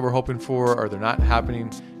results that we're hoping for or they're not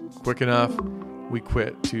happening quick enough, we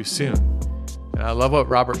quit too soon. And I love what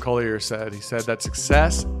Robert Collier said. He said that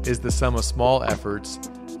success is the sum of small efforts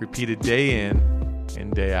repeated day in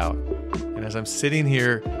and day out. And as I'm sitting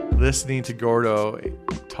here listening to Gordo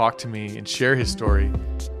talk to me and share his story,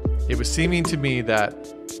 it was seeming to me that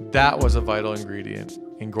was a vital ingredient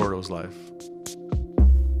in Gordo's life.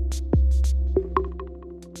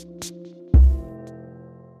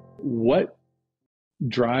 What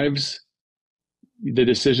drives the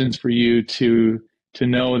decisions for you to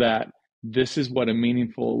know that this is what a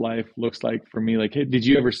meaningful life looks like for me? Like, hey, did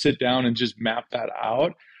you ever sit down and just map that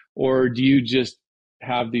out? Or do you just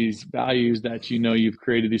have these values that you've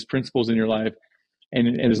created, these principles in your life,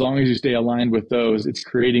 And as long as you stay aligned with those, it's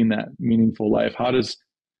creating that meaningful life. How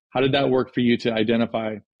did that work for you to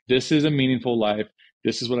identify this is a meaningful life?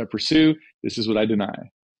 This is what I pursue. This is what I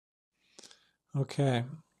deny. Okay.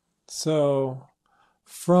 So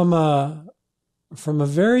from a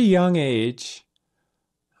very young age,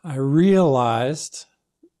 I realized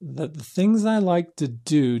that the things I liked to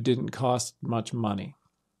do didn't cost much money.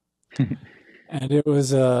 And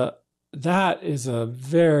that is a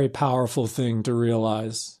very powerful thing to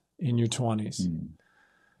realize in your 20s.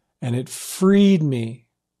 And it freed me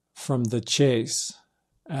from the chase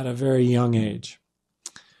at a very young age.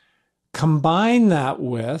 Combine that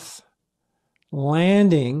with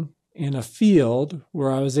landing in a field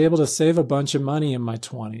where I was able to save a bunch of money in my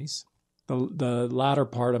 20s, the latter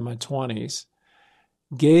part of my 20s,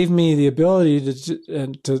 gave me the ability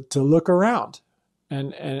to look around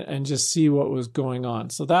and just see what was going on.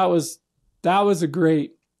 So that was a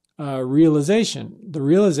great realization. The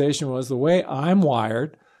realization was the way I'm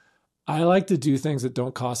wired, I like to do things that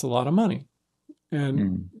don't cost a lot of money.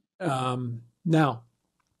 And now,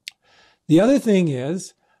 the other thing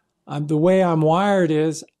is, the way I'm wired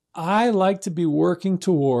is I like to be working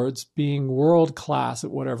towards being world-class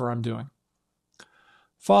at whatever I'm doing.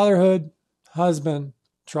 Fatherhood, husband,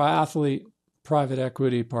 triathlete, private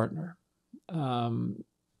equity partner,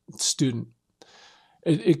 student.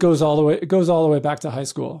 It goes all the way. It goes all the way back to high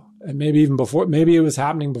school, and maybe even before. Maybe it was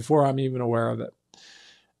happening before I'm even aware of it.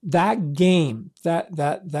 That game,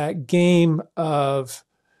 that game of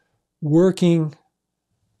working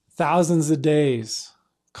thousands of days,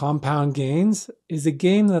 compound gains, is a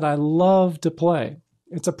game that I love to play.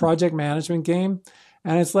 It's a project management game.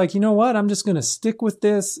 And it's like, you know what? I'm just going to stick with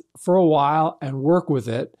this for a while and work with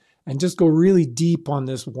it and just go really deep on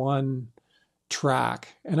this one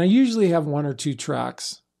track. And I usually have one or two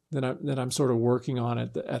tracks that I'm sort of working on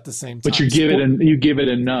at the same time. But you give it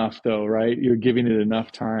enough though, right? You're giving it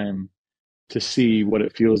enough time to see what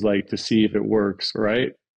it feels like, to see if it works,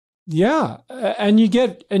 right? Yeah. And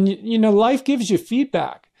life gives you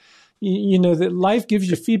feedback. That life gives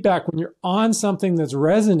you feedback when you're on something that's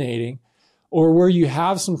resonating or where you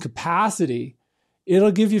have some capacity,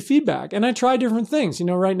 it'll give you feedback. And I try different things.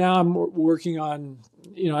 Right now I'm working on,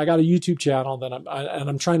 I got a YouTube channel that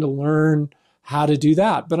I'm trying to learn how to do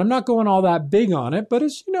that, but I'm not going all that big on it, but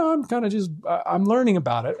it's, I'm kind of just, I'm learning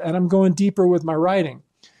about it and I'm going deeper with my writing,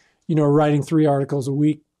 writing 3 articles a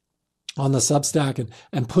week on the Substack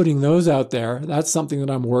and putting those out there. That's something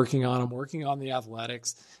that I'm working on. I'm working on the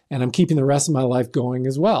athletics and I'm keeping the rest of my life going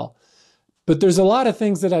as well. But there's a lot of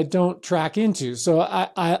things that I don't track into. So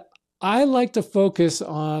I like to focus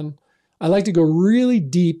on, I like to go really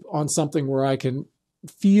deep on something where I can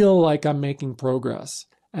feel like I'm making progress.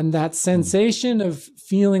 And that sensation of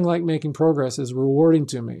feeling like making progress is rewarding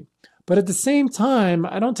to me. But at the same time,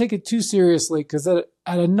 I don't take it too seriously because at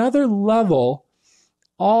another level,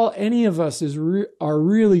 all any of us are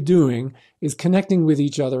really doing is connecting with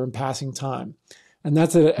each other and passing time. And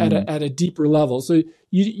that's at a deeper level. So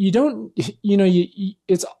you don't,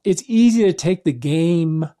 it's easy to take the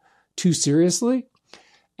game too seriously.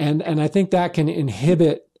 And I think that can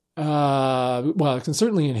inhibit, it can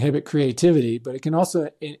certainly inhibit creativity, but it can also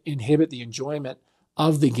inhibit the enjoyment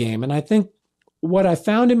of the game. And I think what I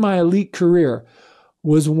found in my elite career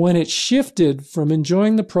was when it shifted from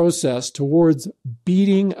enjoying the process towards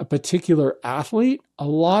beating a particular athlete, a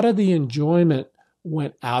lot of the enjoyment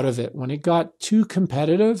went out of it. When it got too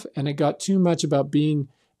competitive and it got too much about being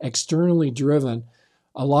externally driven,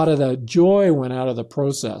 a lot of the joy went out of the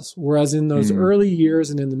process. Whereas in those early years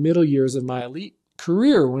and in the middle years of my elite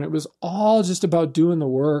career, when it was all just about doing the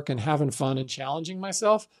work and having fun and challenging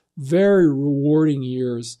myself, very rewarding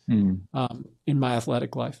years in my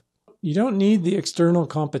athletic life. You don't need the external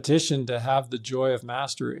competition to have the joy of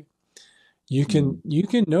mastery. You can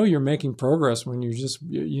know you're making progress when you're just,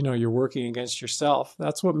 you're working against yourself.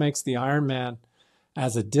 That's what makes the Ironman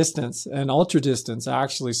as a distance and ultra distance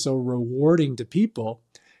actually so rewarding to people,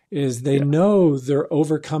 is they know they're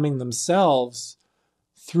overcoming themselves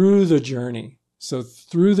through the journey. So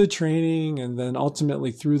through the training and then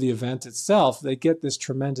ultimately through the event itself, they get this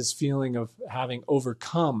tremendous feeling of having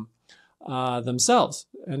overcome themselves,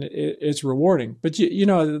 and it's rewarding. But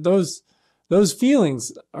those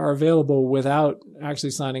feelings are available without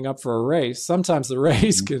actually signing up for a race. Sometimes the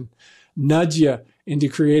race can nudge you into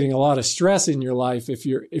creating a lot of stress in your life if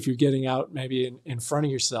you're getting out maybe in front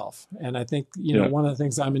of yourself. And I think one of the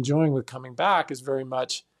things I'm enjoying with coming back is very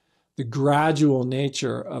much the gradual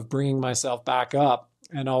nature of bringing myself back up,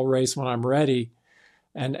 and I'll race when I'm ready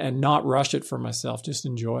and not rush it for myself, just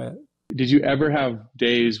enjoy it. Did you ever have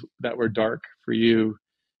days that were dark for you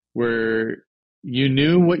where you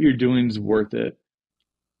knew what you're doing is worth it,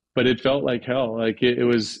 but it felt like hell. Like it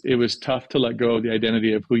was tough to let go of the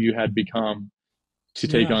identity of who you had become to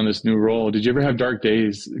take on this new role. Did you ever have dark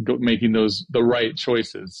days making the right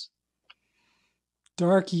choices?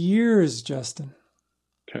 Dark years, Justin.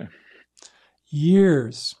 Okay.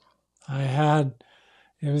 Years. It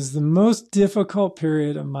was the most difficult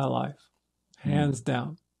period of my life, hands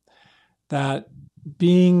down. That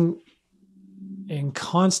being in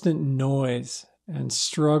constant noise and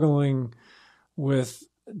struggling with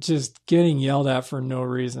just getting yelled at for no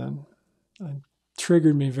reason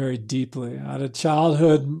triggered me very deeply. I had a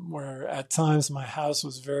childhood where at times my house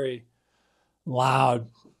was very loud,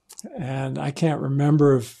 and I can't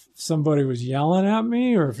remember if somebody was yelling at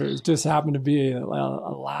me or if it just happened to be a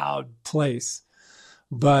loud place.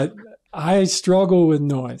 But I struggle with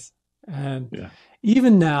noise. And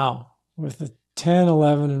even now, with the 10,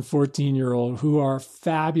 11, and 14-year-old who are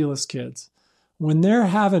fabulous kids, when they're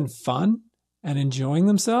having fun and enjoying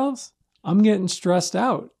themselves, I'm getting stressed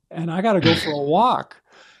out. And I got to go for a walk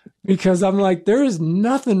because I'm like, there is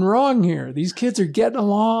nothing wrong here. These kids are getting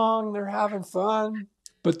along. They're having fun.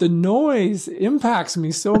 But the noise impacts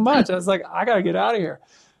me so much. I was like, I got to get out of here.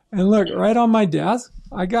 And look, right on my desk,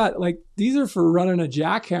 I got these are for running a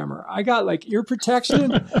jackhammer. I got ear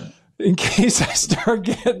protection in case I start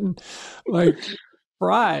getting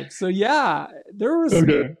fried. So there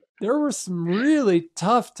were some really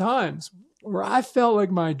tough times where I felt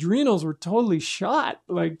like my adrenals were totally shot,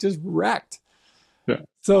 just wrecked. Yeah.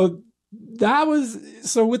 So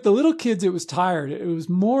with the little kids, it was tired. It was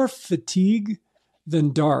more fatigue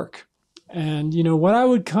than dark. And,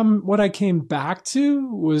 what I came back to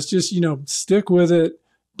was just, stick with it.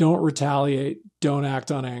 Don't retaliate. Don't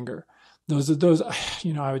act on anger. Those,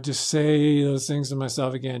 I would just say those things to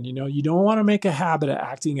myself again. You don't want to make a habit of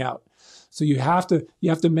acting out. So you have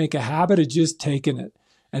to make a habit of just taking it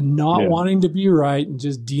and not wanting to be right and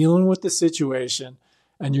just dealing with the situation.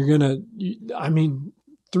 And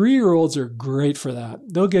 3-year-olds are great for that.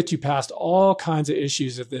 They'll get you past all kinds of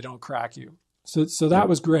issues if they don't crack you. So that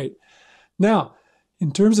was great. Now,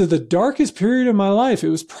 in terms of the darkest period of my life, it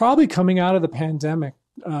was probably coming out of the pandemic,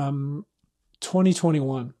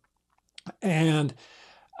 2021. And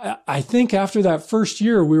I think after that first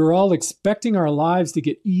year, we were all expecting our lives to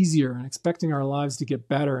get easier and expecting our lives to get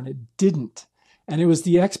better, and it didn't. And it was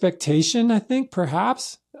the expectation, I think,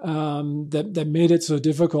 perhaps, that made it so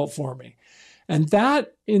difficult for me. And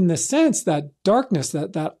that, in the sense, that darkness,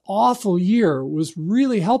 that awful year was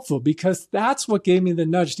really helpful because that's what gave me the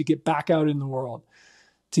nudge to get back out in the world,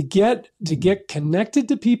 to get connected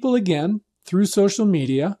to people again through social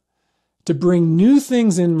media, to bring new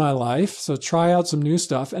things in my life, so try out some new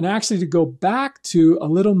stuff, and actually to go back to a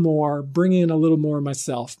little more, bring in a little more of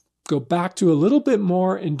myself, go back to a little bit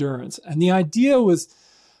more endurance. And the idea was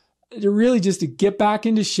to get back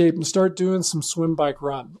into shape and start doing some swim, bike,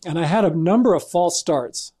 run. And I had a number of false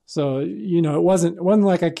starts. So, it wasn't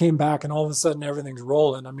like I came back and all of a sudden everything's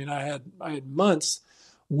rolling. I mean, I had months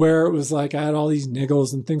where it was like I had all these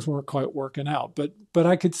niggles and things weren't quite working out. But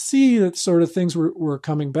I could see that sort of things were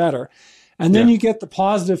coming better. And then you get the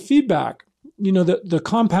positive feedback, the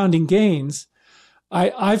compounding gains.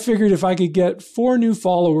 I figured if I could get 4 new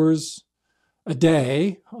followers a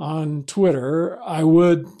day on Twitter, I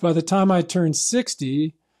would, by the time I turned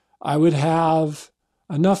 60, I would have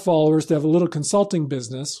enough followers to have a little consulting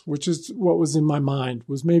business, which is what was in my mind,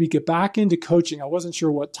 was maybe get back into coaching. I wasn't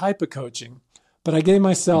sure what type of coaching, but I gave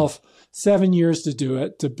myself 7 years to do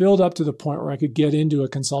it, to build up to the point where I could get into a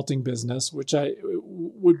consulting business, which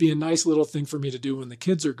would be a nice little thing for me to do when the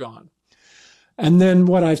kids are gone. And then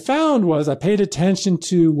what I found was I paid attention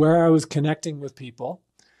to where I was connecting with people,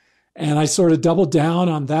 and I sort of doubled down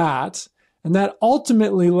on that. And that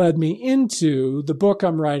ultimately led me into the book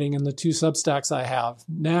I'm writing and the 2 Substacks I have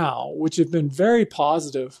now, which have been very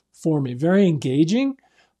positive for me, very engaging,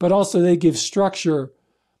 but also they give structure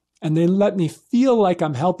and they let me feel like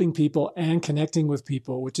I'm helping people and connecting with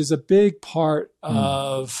people, which is a big part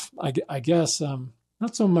of, I guess,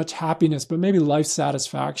 not so much happiness, but maybe life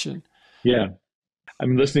satisfaction. Yeah.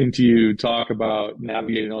 I'm listening to you talk about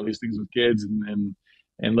navigating all these things with kids and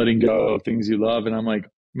letting go of things you love. And I'm like,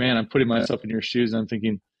 man, I'm putting myself in your shoes and I'm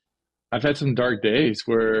thinking, I've had some dark days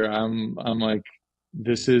where I'm like,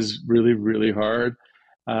 this is really, really hard.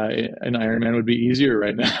 An Ironman would be easier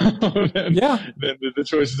right now than the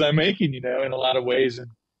choices I'm making, in a lot of ways.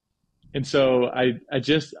 And so I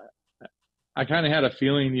kind of had a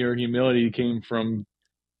feeling your humility came from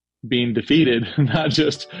being defeated, not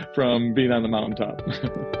just from being on the mountaintop.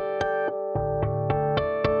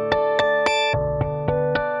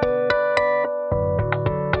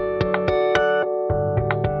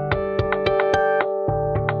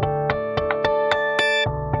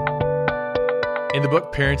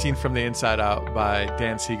 book Parenting from the Inside Out by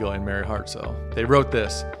Dan Siegel and Mary Hartzell, they wrote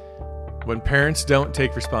this: when parents don't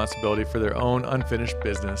take responsibility for their own unfinished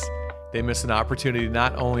business, they miss an opportunity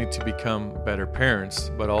not only to become better parents,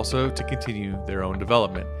 but also to continue their own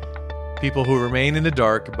development. People who remain in the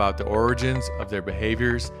dark about the origins of their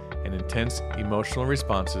behaviors and intense emotional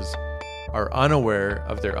responses are unaware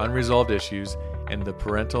of their unresolved issues and the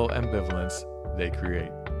parental ambivalence they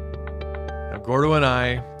create. Now, Gordo and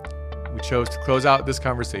I, we chose to close out this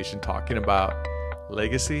conversation talking about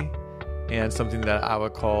legacy and something that I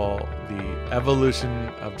would call the evolution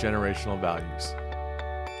of generational values.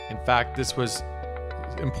 In fact, this was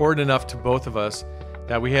important enough to both of us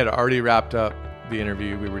that we had already wrapped up the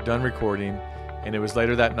interview. We were done recording, and it was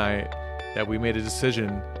later that night that we made a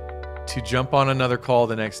decision to jump on another call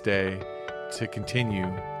the next day to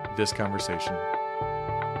continue this conversation.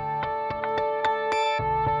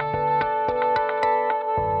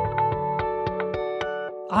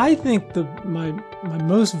 I think my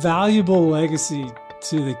most valuable legacy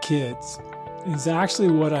to the kids is actually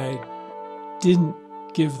what I didn't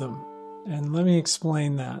give them. And let me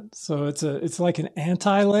explain that. So it's like an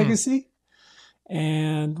anti-legacy.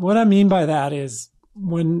 And what I mean by that is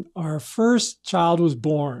when our first child was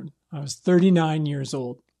born, I was 39 years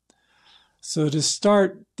old. So to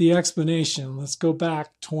start the explanation, let's go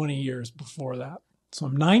back 20 years before that. So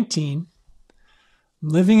I'm 19, I'm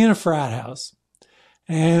living in a frat house.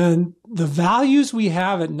 And the values we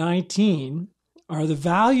have at 19 are the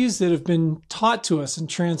values that have been taught to us and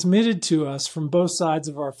transmitted to us from both sides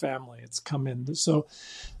of our family. It's come in. So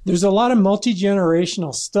there's a lot of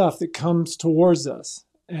multi-generational stuff that comes towards us.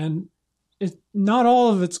 And not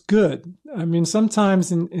all of it's good. I mean,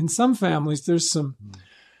 sometimes in some families, there's some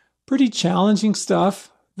pretty challenging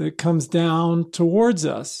stuff that comes down towards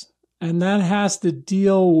us. And that has to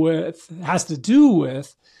do with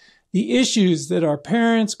the issues that our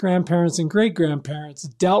parents, grandparents, and great-grandparents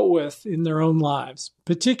dealt with in their own lives,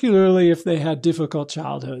 particularly if they had difficult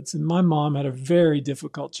childhoods. And my mom had a very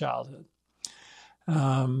difficult childhood.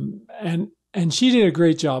 And she did a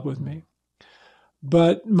great job with me.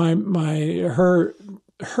 But her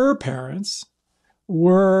parents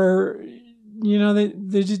were,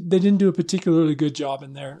 they didn't do a particularly good job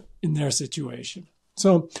in their situation.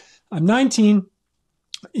 So I'm 19.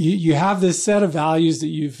 You have this set of values that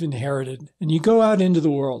you've inherited, and you go out into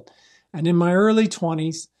the world. And in my early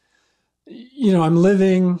 20s, I'm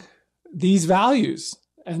living these values,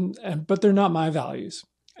 but they're not my values.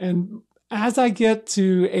 And as I get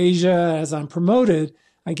to Asia, as I'm promoted,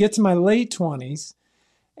 I get to my late 20s,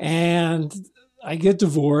 and I get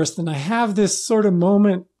divorced, and I have this sort of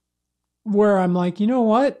moment where I'm like, you know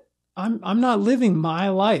what? I'm not living my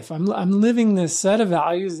life. I'm living this set of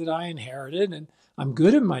values that I inherited, and I'm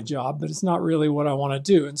good at my job, but it's not really what I want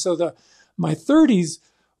to do. And so my 30s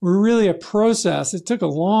were really a process. It took a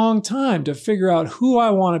long time to figure out who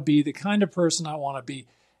I want to be, the kind of person I want to be.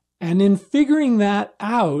 And in figuring that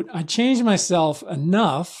out, I changed myself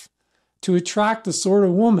enough to attract the sort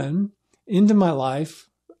of woman into my life,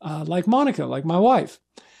 like Monica, like my wife.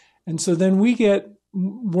 And so then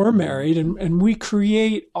we're married and we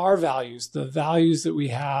create our values, the values that we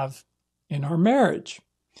have in our marriage.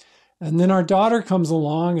 And then our daughter comes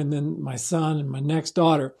along, and then my son and my next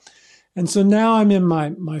daughter. And so now I'm in my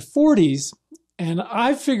 40s, and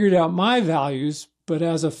I've figured out my values, but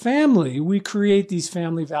as a family, we create these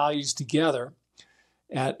family values together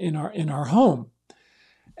in our home.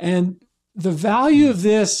 And the value of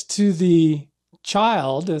this to the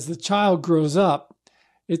child, as the child grows up,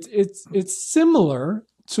 it's similar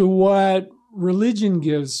to what religion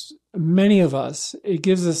gives many of us. It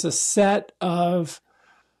gives us a set of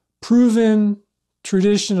proven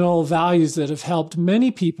traditional values that have helped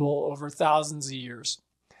many people over thousands of years.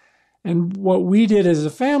 And what we did as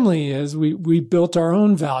a family is we built our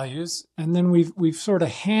own values, and then we've sort of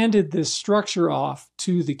handed this structure off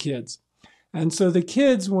to the kids. And so the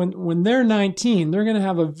kids, when they're 19, they're going to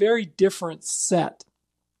have a very different set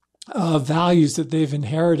of values that they've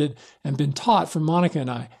inherited and been taught from Monica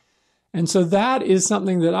and I. And so that is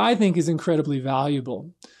something that I think is incredibly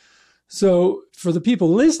valuable. So for the people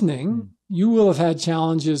listening, you will have had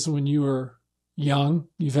challenges when you were young.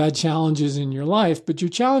 You've had challenges in your life, but your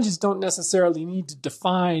challenges don't necessarily need to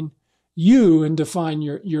define you and define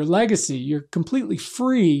your legacy. You're completely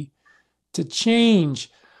free to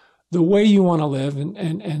change the way you want to live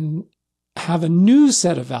and have a new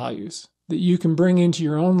set of values that you can bring into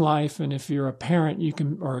your own life. And if you're a parent,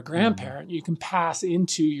 or a grandparent, you can pass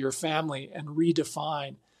into your family and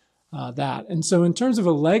redefine that. And so in terms of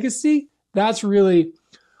a legacy, that's really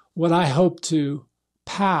what I hope to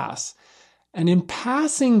pass. And in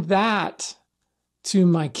passing that to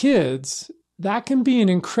my kids, that can be an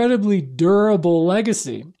incredibly durable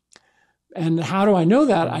legacy. And how do I know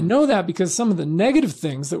that? I know that because some of the negative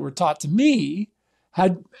things that were taught to me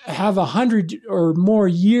have 100 or more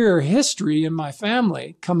year history in my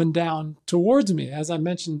family coming down towards me. As I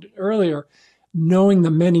mentioned earlier, knowing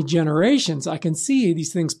the many generations, I can see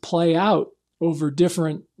these things play out over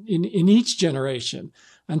different in each generation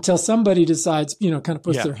until somebody decides, kind of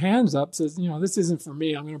puts their hands up, says, this isn't for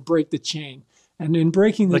me. I'm going to break the chain. And in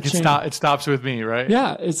breaking the chain, it stops with me, right?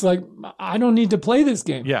 Yeah, it's like I don't need to play this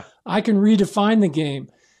game. Yeah, I can redefine the game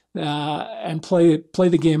and play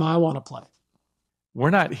the game I want to play. We're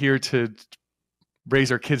not here to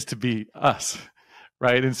raise our kids to be us,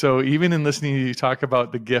 right? And so even in listening to you talk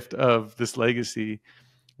about the gift of this legacy,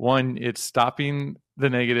 one, it's stopping the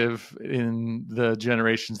negative in the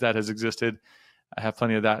generations that has existed. I have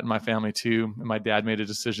plenty of that in my family too. And my dad made a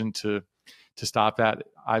decision to stop that.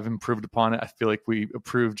 I've improved upon it. I feel like we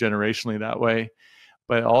improve generationally that way.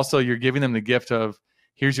 But also you're giving them the gift of,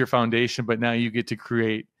 here's your foundation, but now you get to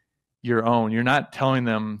create your own. You're not telling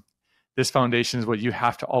them this foundation is what you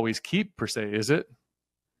have to always keep per se, is it?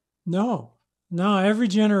 No, every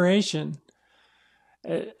generation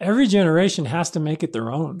has to make it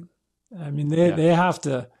their own. I mean, they have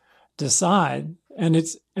to decide, and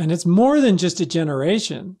it's more than just a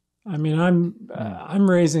generation. I mean, I'm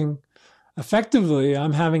raising, effectively,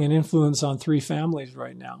 I'm having an influence on 3 families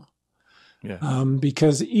right now. Yeah.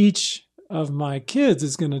 Because each of my kids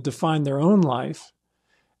is going to define their own life,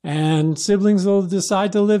 and siblings will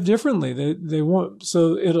decide to live differently. They won't.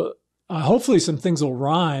 So it'll hopefully some things will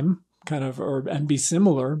rhyme kind of and be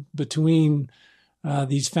similar between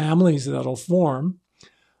these families that'll form,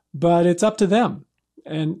 but it's up to them.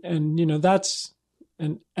 And that's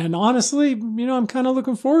and honestly, I'm kind of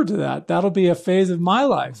looking forward to that. That'll be a phase of my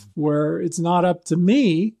life where it's not up to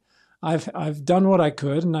me. I've done what I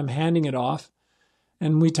could, and I'm handing it off.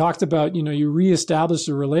 And we talked about, you reestablish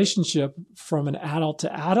a relationship from an adult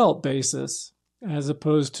to adult basis, as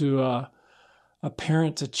opposed to a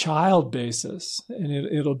parent to child basis. And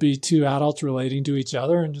it'll be 2 adults relating to each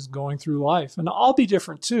other and just going through life. And I'll be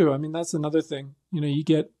different too. I mean, that's another thing. You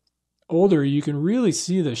get older, you can really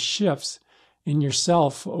see the shifts in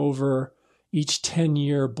yourself over each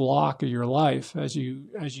 10-year block of your life as you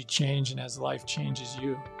change and as life changes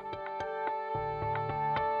you.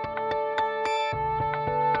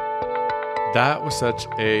 That was such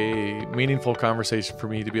a meaningful conversation for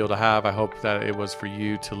me to be able to have. I hope that it was for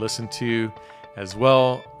you to listen to as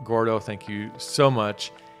well. Gordo, thank you so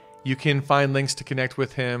much. You can find links to connect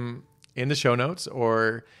with him in the show notes,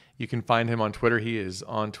 or you can find him on Twitter. He is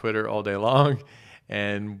on Twitter all day long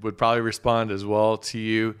and would probably respond as well to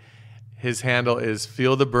you. His handle is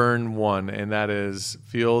Feel the Byrn 1, and that is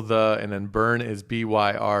and then Byrn is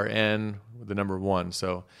BYRN with the number 1.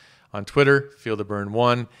 So on Twitter, Feel the Byrn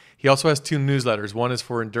 1. He also has 2 newsletters. One is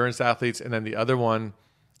for endurance athletes, and then the other one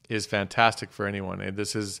is fantastic for anyone. And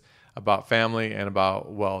this is about family and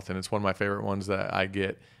about wealth, and it's one of my favorite ones that I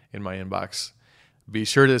get in my inbox. Be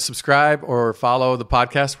sure to subscribe or follow the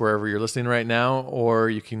podcast wherever you're listening right now,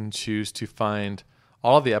 or you can choose to find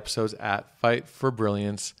all of the episodes at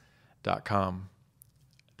fightforbrilliance.com.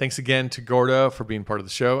 Thanks again to Gordo for being part of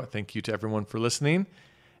the show. Thank you to everyone for listening.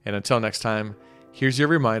 And until next time, here's your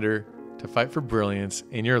reminder to fight for brilliance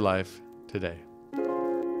in your life today.